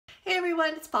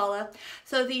everyone, it's Paula.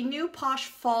 So the new Posh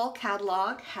fall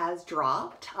catalog has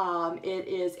dropped. It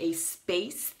is a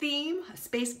space theme, a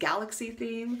space galaxy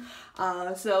theme,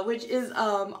 which is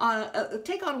a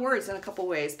take on words in a couple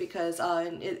ways because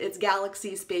it's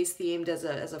galaxy space themed as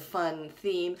a fun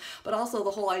theme, but also the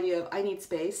whole idea of I need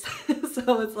space.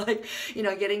 So it's like, you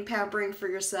know, getting pampering for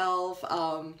yourself,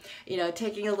 you know,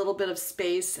 taking a little bit of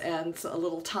space and a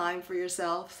little time for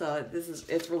yourself. So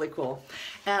it's really cool.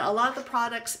 And a lot of the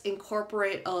products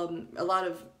incorporate a lot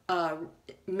of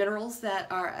minerals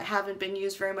that haven't been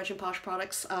used very much in Posh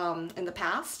products in the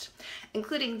past,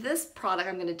 including this product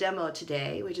I'm going to demo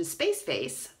today, which is Space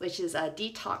Face, which is a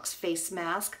detox face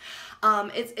mask.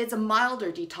 It's a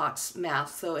milder detox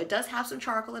mask, so it does have some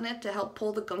charcoal in it to help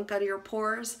pull the gunk out of your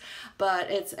pores, but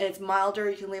it's milder.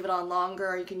 You can leave it on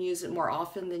longer. You can use it more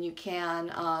often than you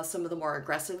can some of the more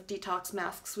aggressive detox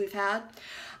masks we've had.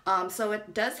 So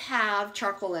it does have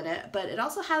charcoal in it, but it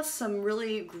also has some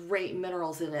really great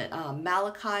minerals in it.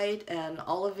 Malachite and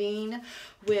olivine,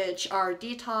 which are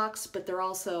detox, but they're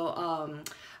also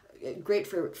great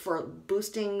for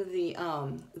boosting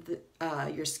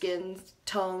your skin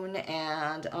tone,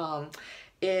 and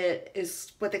it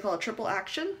is what they call a triple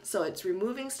action. So it's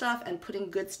removing stuff and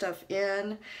putting good stuff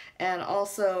in, and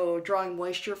also drawing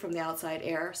moisture from the outside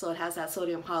air. So it has that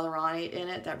sodium hyaluronate in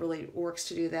it that really works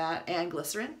to do that, and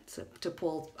glycerin to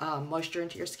pull moisture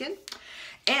into your skin.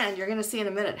 And you're gonna see in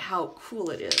a minute how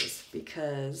cool it is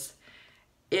because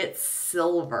it's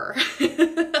silver.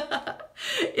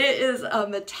 It is a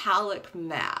metallic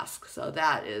mask, so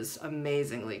that is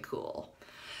amazingly cool.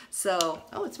 So,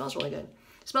 oh, it smells really good.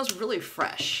 It smells really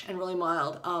fresh and really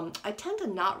mild. I tend to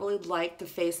not really like the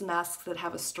face masks that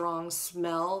have a strong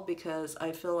smell because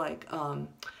I feel like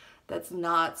that's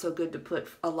not so good to put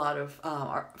a lot of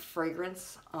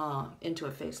fragrance into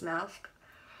a face mask.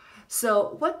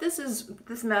 So what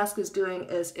this mask is doing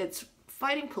is it's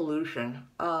fighting pollution.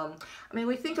 I mean,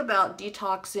 we think about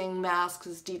detoxing masks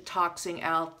as detoxing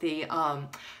out the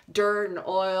dirt and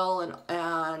oil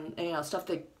and you know, stuff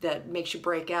that makes you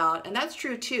break out, and that's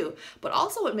true too. But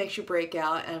also what makes you break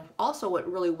out, and also what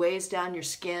really weighs down your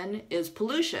skin, is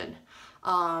pollution.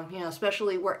 You know,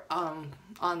 especially where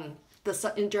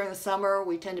during the summer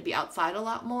we tend to be outside a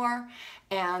lot more,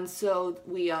 and so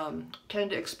we tend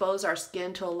to expose our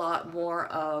skin to a lot more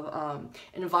of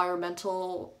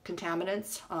environmental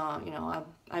contaminants. You know,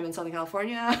 I'm in Southern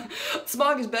California.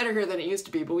 Smog is better here than it used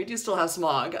to be, but we do still have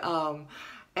smog.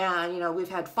 And you know, we've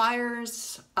had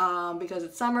fires because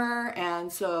it's summer, and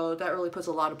so that really puts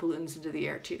a lot of pollutants into the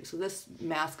air too. So this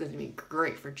mask is going to be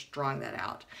great for drawing that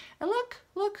out. And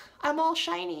look, I'm all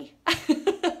shiny.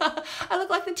 I look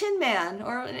like the Tin Man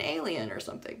or an alien or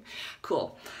something.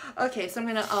 Cool. Okay, so I'm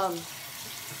going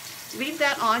to leave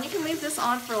that on. You can leave this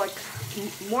on for like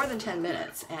more than 10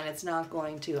 minutes, and it's not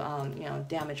going to you know,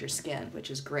 damage your skin,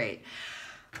 which is great.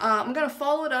 I'm going to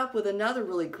follow it up with another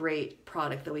really great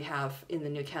product that we have in the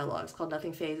new catalog. It's called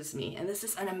Nothing Phases Me, and this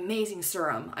is an amazing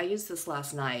serum. I used this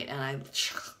last night and I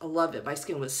loved it. My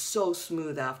skin was so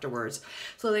smooth afterwards.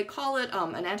 So they call it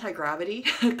an anti-gravity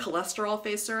cholesterol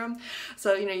face serum.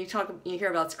 So you know, you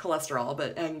hear about cholesterol,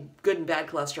 and good and bad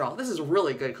cholesterol. This is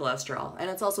really good cholesterol, and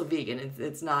it's also vegan.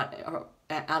 It's not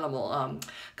animal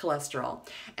cholesterol.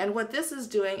 And what this is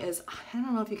doing is, I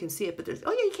don't know if you can see it, but there's,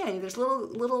 oh yeah, you can. There's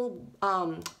little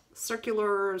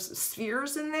circular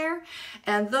spheres in there,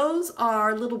 and those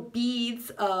are little beads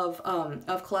of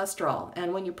cholesterol.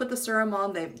 And when you put the serum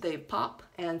on, they pop,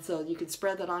 and so you can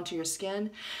spread that onto your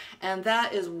skin, and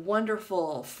that is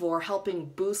wonderful for helping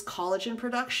boost collagen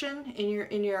production in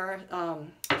your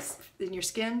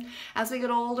skin. As we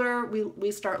get older,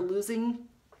 we start losing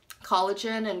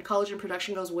collagen, and collagen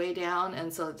production goes way down,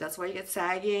 and so that's why you get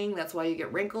sagging, that's why you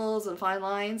get wrinkles and fine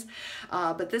lines,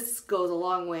 but this goes a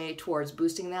long way towards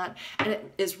boosting that, and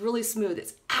it is really smooth.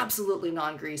 It's absolutely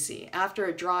non-greasy. After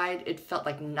it dried, it felt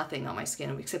like nothing on my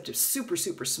skin, except it's super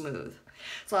smooth.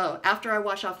 So after I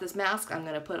wash off this mask, I'm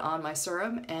going to put on my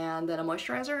serum and then a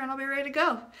moisturizer, and I'll be ready to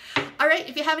go. All right,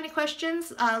 if you have any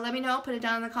questions, let me know. Put it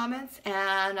down in the comments,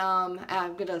 and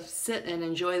I'm going to sit and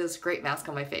enjoy this great mask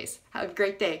on my face. Have a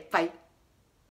great day. Bye.